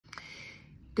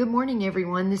Good morning,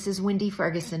 everyone. This is Wendy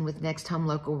Ferguson with NextHome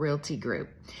Local Realty Group.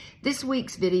 This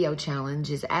week's video challenge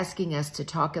is asking us to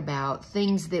talk about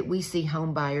things that we see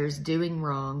home buyers doing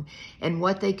wrong and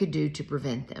what they could do to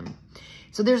prevent them.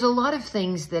 So there's a lot of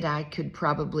things that I could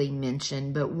probably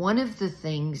mention, but one of the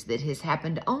things that has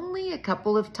happened only a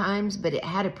couple of times, but it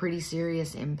had a pretty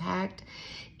serious impact,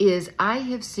 is I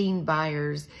have seen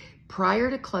buyers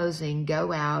prior to closing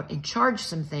go out and charge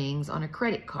some things on a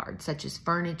credit card, such as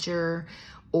furniture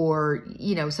or,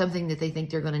 something that they think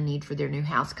they're going to need for their new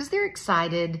house because they're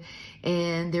excited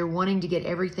and they're wanting to get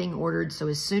everything ordered. So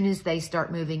as soon as they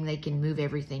start moving, they can move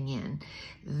everything in.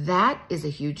 That is a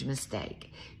huge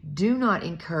mistake. Do not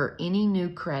incur any new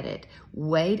credit.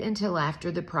 Wait until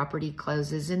after the property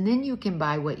closes and then you can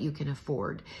buy what you can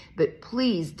afford. But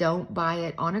please don't buy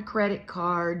it on a credit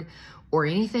card or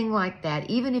anything like that,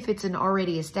 even if it's an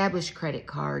already established credit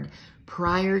card,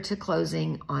 prior to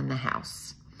closing on the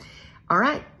house. All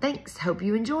right, thanks. Hope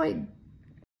you enjoyed.